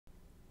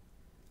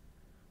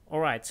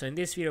Alright, so in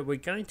this video we're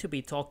going to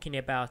be talking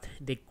about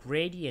the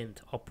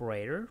gradient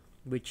operator,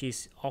 which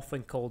is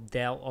often called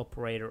del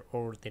operator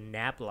or the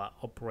nabla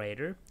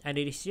operator, and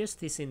it is just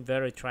this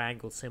inverted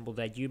triangle symbol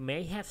that you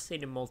may have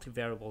seen in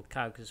multivariable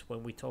calculus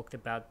when we talked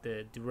about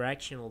the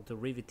directional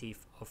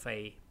derivative of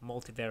a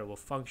multivariable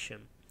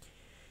function.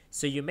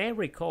 So you may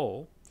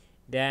recall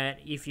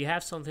that if you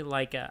have something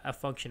like a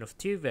function of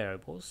two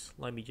variables,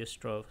 let me just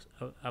draw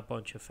a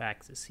bunch of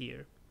axes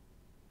here.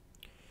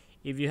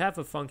 If you have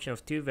a function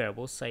of two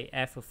variables, say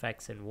f of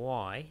x and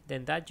y,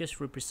 then that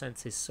just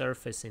represents a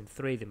surface in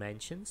 3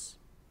 dimensions.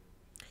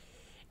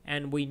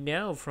 And we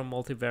know from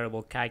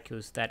multivariable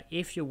calculus that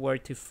if you were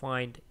to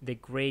find the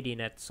gradient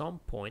at some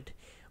point,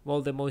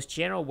 well, the most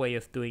general way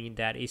of doing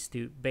that is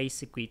to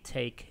basically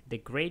take the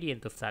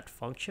gradient of that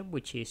function,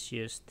 which is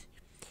just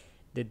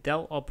the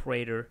del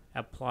operator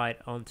applied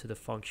onto the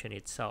function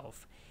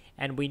itself.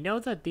 And we know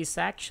that this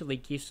actually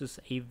gives us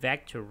a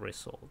vector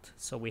result.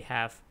 So we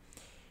have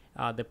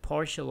the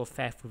partial of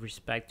f with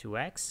respect to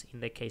x in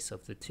the case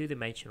of the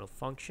two-dimensional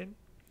function,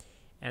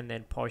 and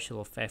then partial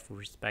of f with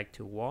respect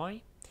to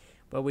y.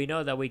 But we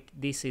know that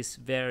this is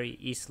very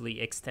easily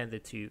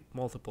extended to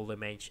multiple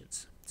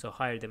dimensions, so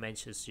higher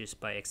dimensions just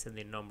by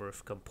extending the number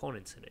of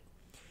components in it.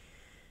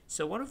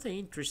 So one of the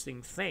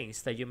interesting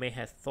things that you may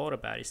have thought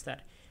about is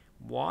that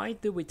why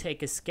do we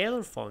take a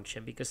scalar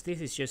function, because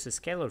this is just a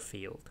scalar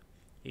field.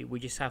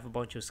 We just have a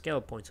bunch of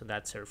scalar points on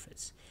that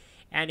surface.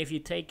 And if you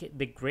take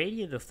the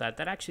gradient of that,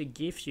 that actually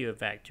gives you a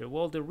vector.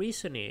 Well, the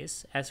reason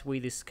is, as we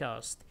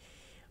discussed,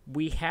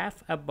 we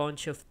have a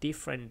bunch of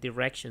different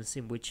directions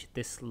in which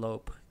the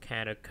slope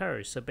can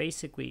occur. So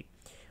basically,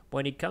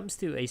 when it comes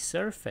to a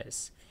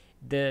surface,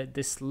 the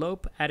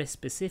slope at a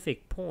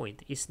specific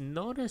point is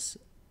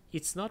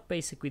it's not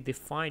basically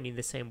defined in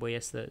the same way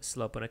as the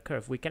slope on a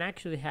curve. We can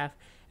actually have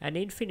an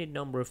infinite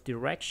number of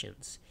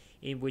directions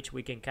in which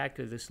we can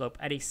calculate the slope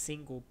at a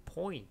single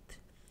point.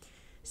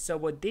 So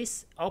what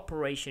this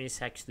operation is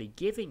actually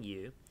giving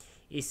you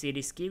is it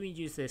is giving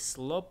you the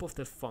slope of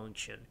the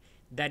function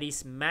that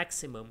is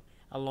maximum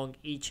along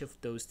each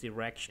of those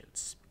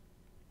directions.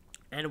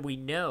 And we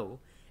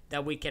know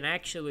that we can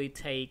actually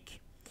take,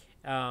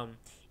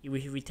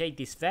 if we take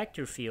this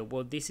vector field,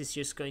 well, this is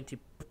just going to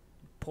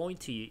point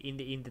to you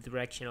in the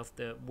direction of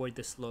where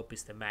the slope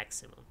is the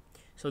maximum.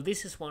 So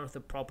this is one of the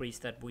properties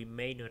that we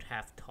may not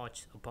have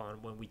touched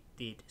upon when we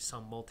did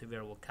some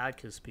multivariable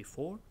calculus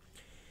before.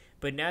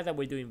 But now that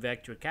we're doing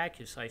vector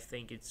calculus, I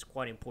think it's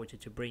quite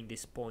important to bring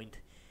this point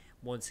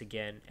once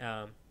again,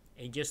 and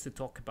just to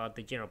talk about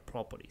the general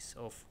properties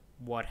of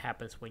what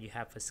happens when you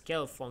have a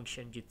scalar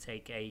function. You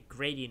take a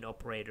gradient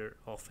operator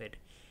of it,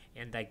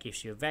 and that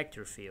gives you a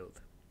vector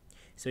field.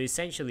 So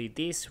essentially,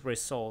 this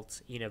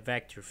results in a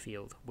vector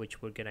field,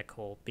 which we're gonna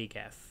call big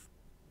F.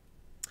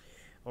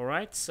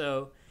 Alright,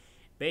 so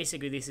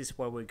basically this is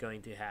what we're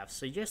going to have.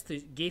 So just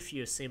to give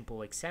you a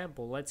simple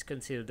example, let's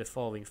consider the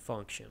following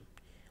function.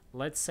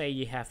 Let's say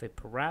you have a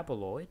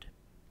paraboloid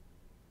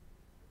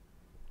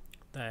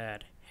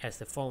that has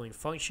the following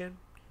function.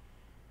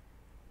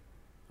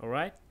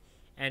 Alright,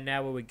 and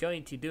now what we're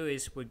going to do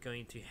is we're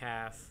going to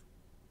have,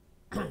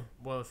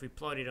 well, if we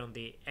plot it on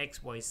the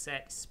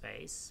xyz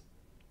space,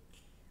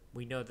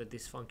 we know that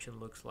this function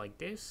looks like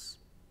this,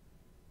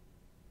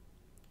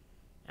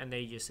 and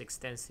then it just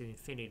extends to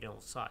infinity on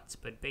all sides.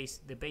 But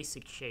the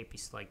basic shape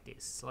is like this.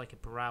 It's like a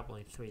parabola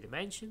in 3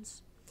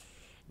 dimensions.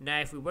 Now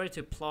if we were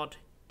to plot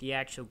the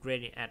actual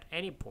gradient at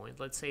any point,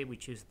 let's say we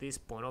choose this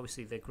point,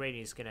 obviously the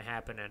gradient is going to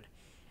happen at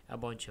a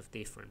bunch of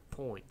different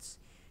points.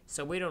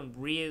 So we don't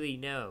really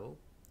know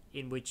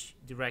in which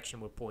direction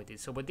we're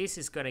pointed. So what this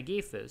is going to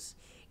give us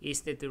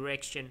is the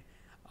direction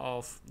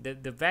of the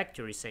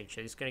vector,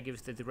 essentially. It's going to give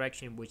us the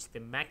direction in which the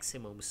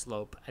maximum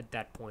slope at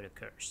that point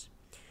occurs.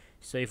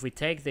 So if we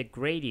take the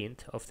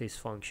gradient of this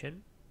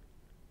function,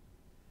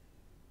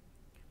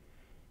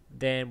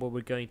 then what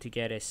we're going to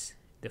get is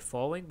the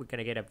following. We're going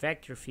to get a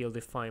vector field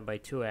defined by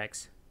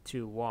 2x,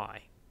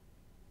 2y.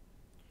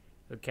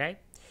 Okay?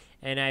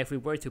 And now if we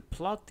were to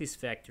plot this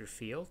vector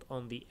field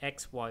on the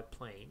xy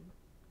plane,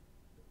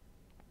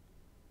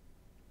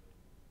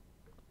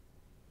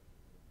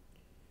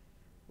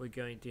 we're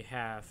going to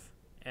have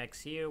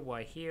x here,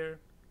 y here,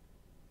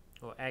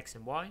 or x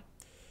and y.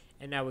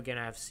 And now we're going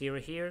to have 0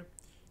 here.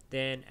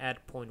 Then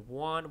at point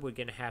 1, we're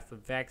going to have a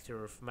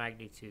vector of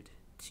magnitude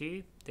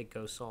 2 that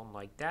goes on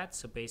like that.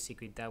 So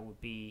basically that would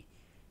be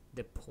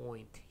the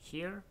point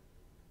here.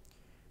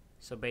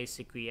 So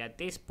basically at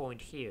this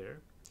point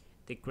here,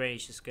 the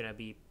gradient is just going to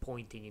be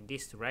pointing in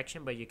this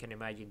direction, but you can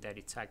imagine that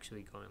it's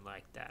actually going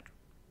like that.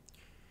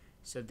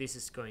 So this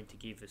is going to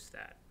give us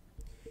that.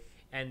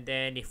 And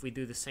then if we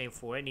do the same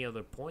for any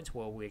other points,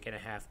 well, we're going to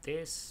have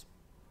this,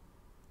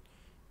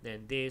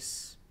 then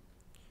this,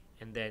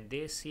 and then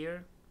this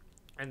here.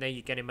 And then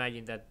you can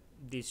imagine that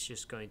this is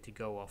just going to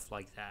go off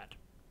like that.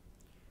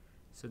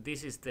 So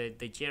this is the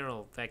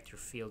general vector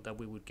field that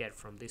we would get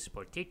from this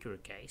particular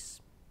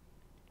case.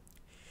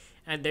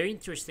 And the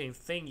interesting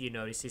thing you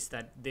notice is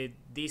that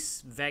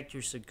these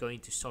vectors are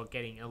going to start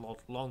getting a lot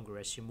longer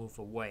as you move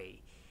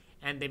away.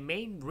 And the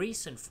main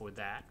reason for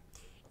that,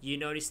 you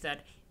notice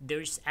that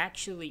there's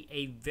actually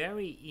a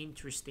very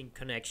interesting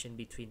connection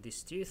between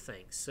these two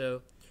things.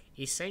 So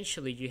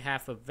essentially you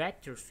have a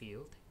vector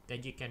field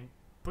that you can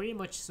pretty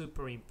much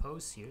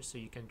superimpose here, so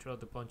you can draw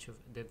the bunch of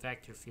the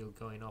vector field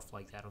going off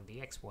like that on the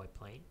xy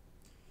plane,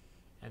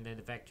 and then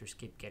the vectors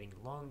keep getting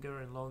longer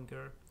and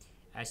longer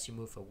as you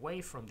move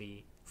away from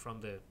the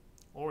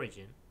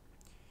origin.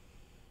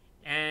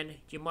 And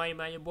you might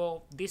imagine,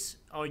 well, these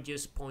are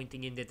just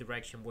pointing in the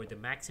direction where the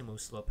maximum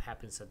slope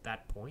happens at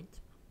that point,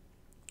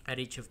 at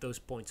each of those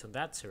points on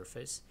that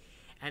surface,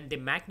 and the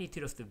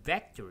magnitude of the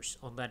vectors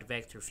on that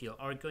vector field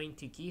are going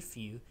to give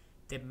you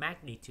the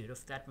magnitude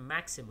of that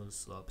maximum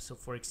slope. So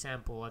for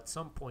example, at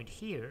some point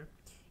here,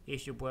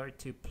 if you were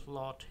to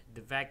plot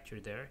the vector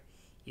there,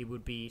 it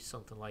would be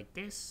something like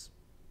this,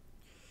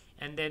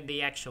 and then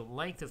the actual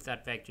length of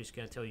that vector is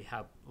going to tell you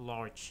how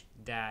large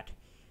that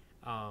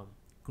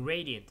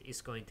gradient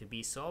is going to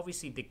be. So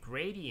obviously the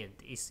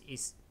gradient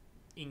is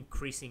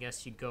increasing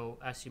as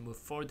you move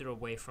further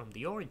away from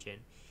the origin,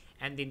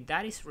 and then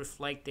that is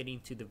reflected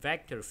into the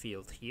vector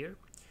field here.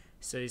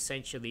 So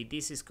essentially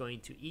this is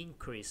going to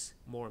increase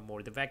more and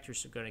more. The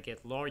vectors are going to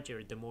get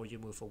larger the more you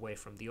move away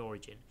from the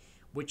origin,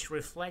 which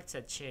reflects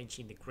a change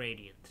in the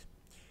gradient.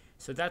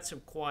 So that's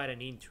quite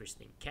an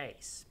interesting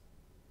case.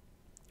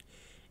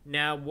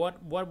 Now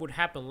what would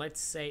happen? Let's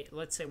say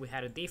we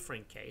had a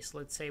different case.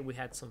 Let's say we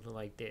had something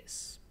like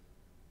this.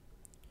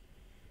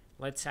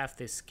 Let's have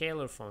this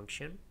scalar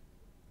function,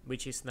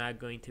 which is now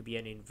going to be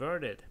an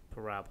inverted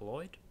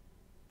paraboloid,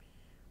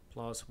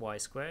 plus y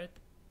squared.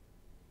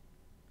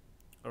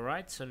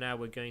 Alright, so now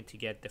we're going to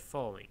get the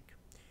following.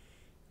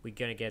 We're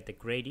going to get the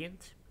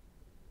gradient,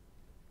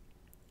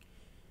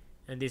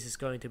 and this is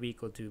going to be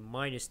equal to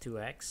minus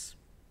 2x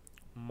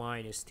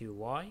minus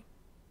 2y.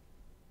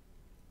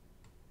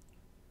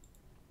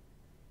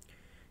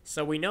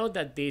 So we know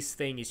that this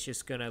thing is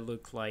just going to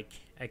look like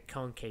a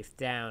concave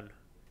down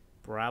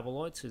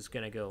paraboloid, so it's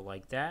going to go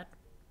like that.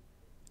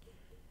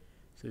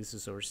 So this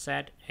is our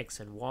set, x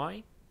and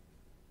y.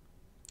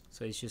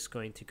 So it's just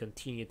going to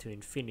continue to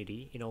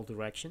infinity in all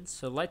directions.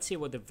 So let's see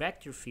what the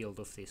vector field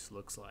of this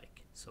looks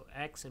like. So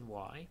x and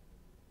y.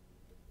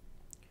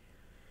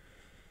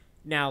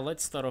 Now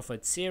let's start off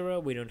at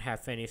 0. We don't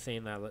have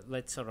anything. Now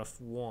let's start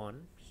off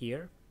 1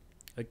 here.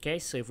 Okay,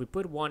 so if we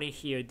put 1 in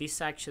here,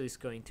 this actually is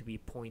going to be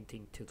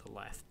pointing to the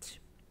left.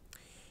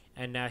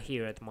 And now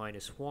here at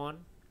minus 1,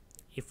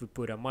 if we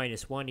put a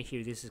minus 1 in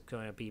here, this is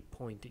going to be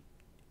pointing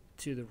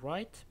to the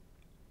right.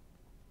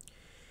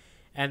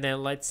 And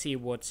then let's see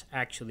what's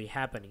actually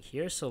happening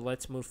here. So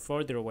let's move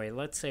further away.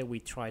 Let's say we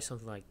try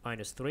something like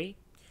minus 3.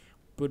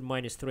 Put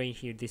minus 3 in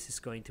here, this is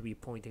going to be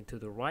pointing to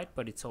the right,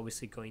 but it's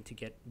obviously going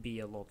to be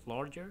a lot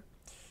larger.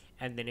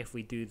 And then if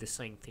we do the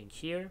same thing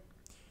here,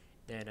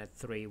 then at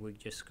 3 we're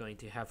just going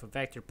to have a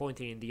vector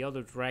pointing in the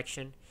other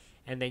direction,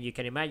 and then you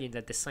can imagine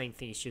that the same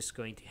thing is just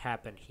going to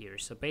happen here.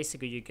 So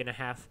basically you're going to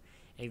have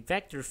a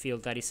vector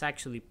field that is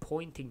actually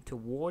pointing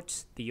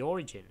towards the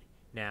origin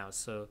now.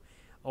 So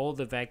all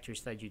the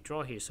vectors that you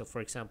draw here, so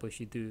for example if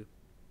you do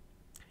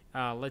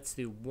let's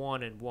do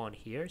 1 and 1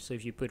 here. So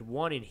if you put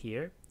 1 in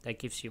here, that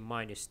gives you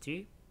minus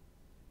 2.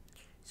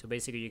 So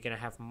basically you're going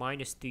to have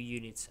minus 2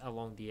 units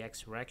along the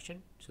x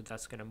direction, so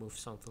that's going to move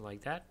something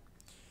like that.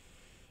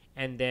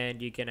 And then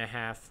you're gonna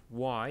have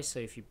y, so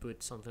if you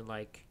put something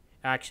like,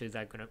 actually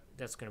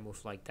that's gonna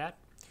move like that.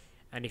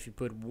 And if you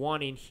put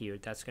 1 in here,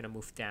 that's gonna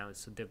move down,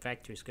 so the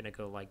vector is gonna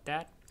go like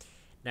that.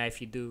 Now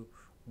if you do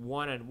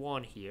 1 and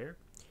 1 here,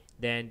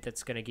 then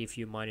that's gonna give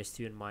you minus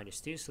 2 and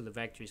minus 2, so the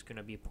vector is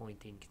gonna be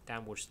pointing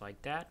downwards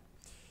like that.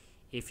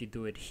 If you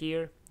do it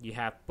here, you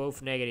have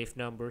both negative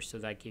numbers, so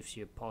that gives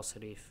you a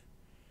positive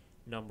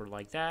number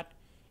like that.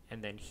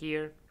 And then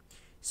here,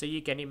 so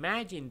you can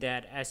imagine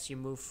that as you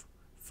move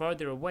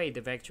further away,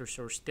 the vectors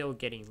are still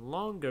getting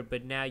longer,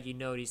 but now you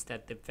notice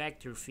that the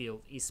vector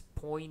field is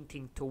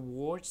pointing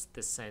towards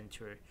the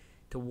center,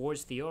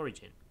 towards the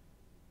origin.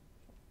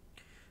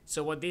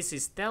 So what this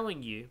is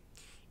telling you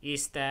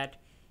is that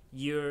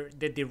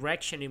the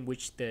direction in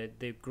which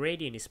the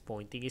gradient is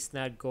pointing is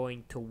not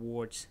going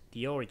towards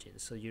the origin.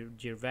 So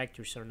your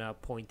vectors are now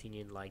pointing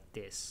in like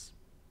this.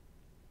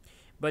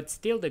 But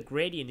still the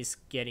gradient is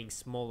getting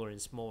smaller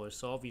and smaller,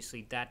 so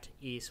obviously that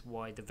is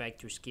why the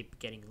vectors keep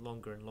getting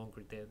longer and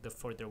longer the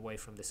further away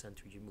from the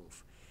center you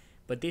move.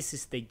 But this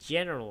is the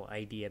general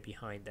idea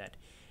behind that.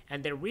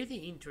 And the really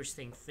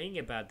interesting thing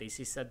about this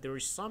is that there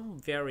is some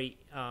very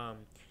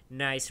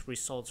nice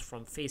results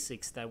from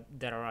physics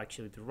that are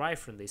actually derived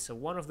from this. So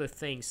one of the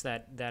things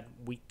that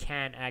we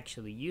can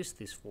actually use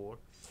this for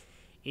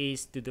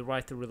is to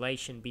derive the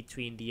relation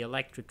between the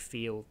electric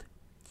field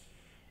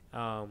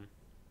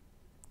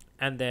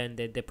and then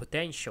the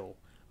potential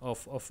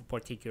of a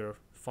particular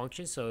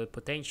function, so the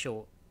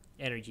potential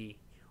energy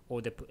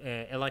or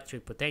the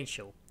electric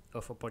potential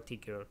of a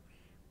particular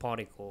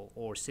particle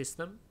or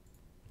system.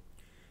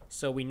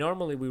 So we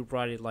normally will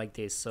write it like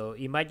this. So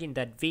imagine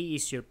that V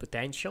is your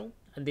potential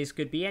And this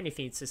could be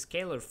anything. It's a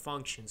scalar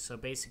function, so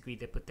basically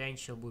the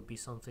potential would be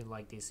something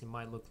like this. It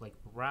might look like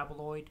a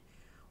paraboloid,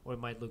 or it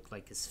might look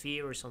like a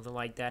sphere or something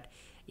like that.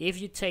 If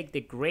you take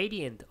the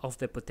gradient of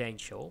the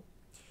potential,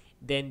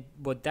 then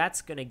what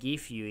that's going to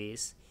give you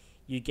is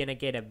you're going to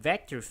get a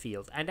vector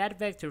field, and that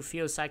vector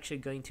field is actually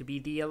going to be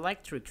the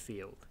electric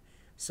field.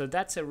 So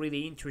that's a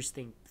really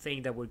interesting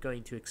thing that we're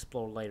going to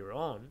explore later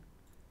on.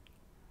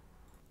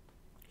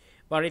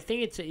 But I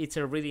think it's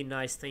a really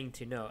nice thing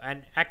to know,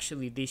 and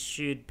actually this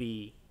should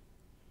be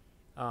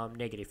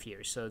negative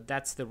here. So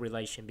that's the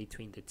relation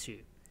between the two.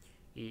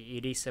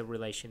 It is a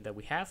relation that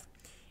we have,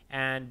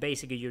 and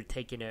basically you're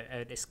taking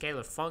a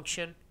scalar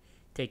function,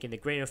 taking the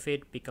gradient of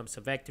it, becomes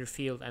a vector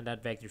field, and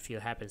that vector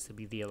field happens to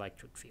be the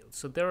electric field.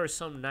 So there are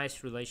some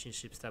nice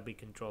relationships that we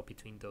can draw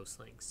between those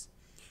things.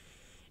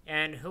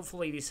 And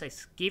hopefully this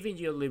has given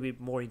you a little bit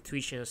more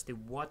intuition as to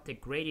what the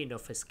gradient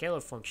of a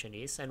scalar function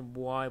is and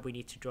why we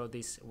need to draw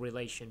this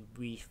relation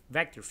with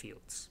vector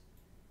fields.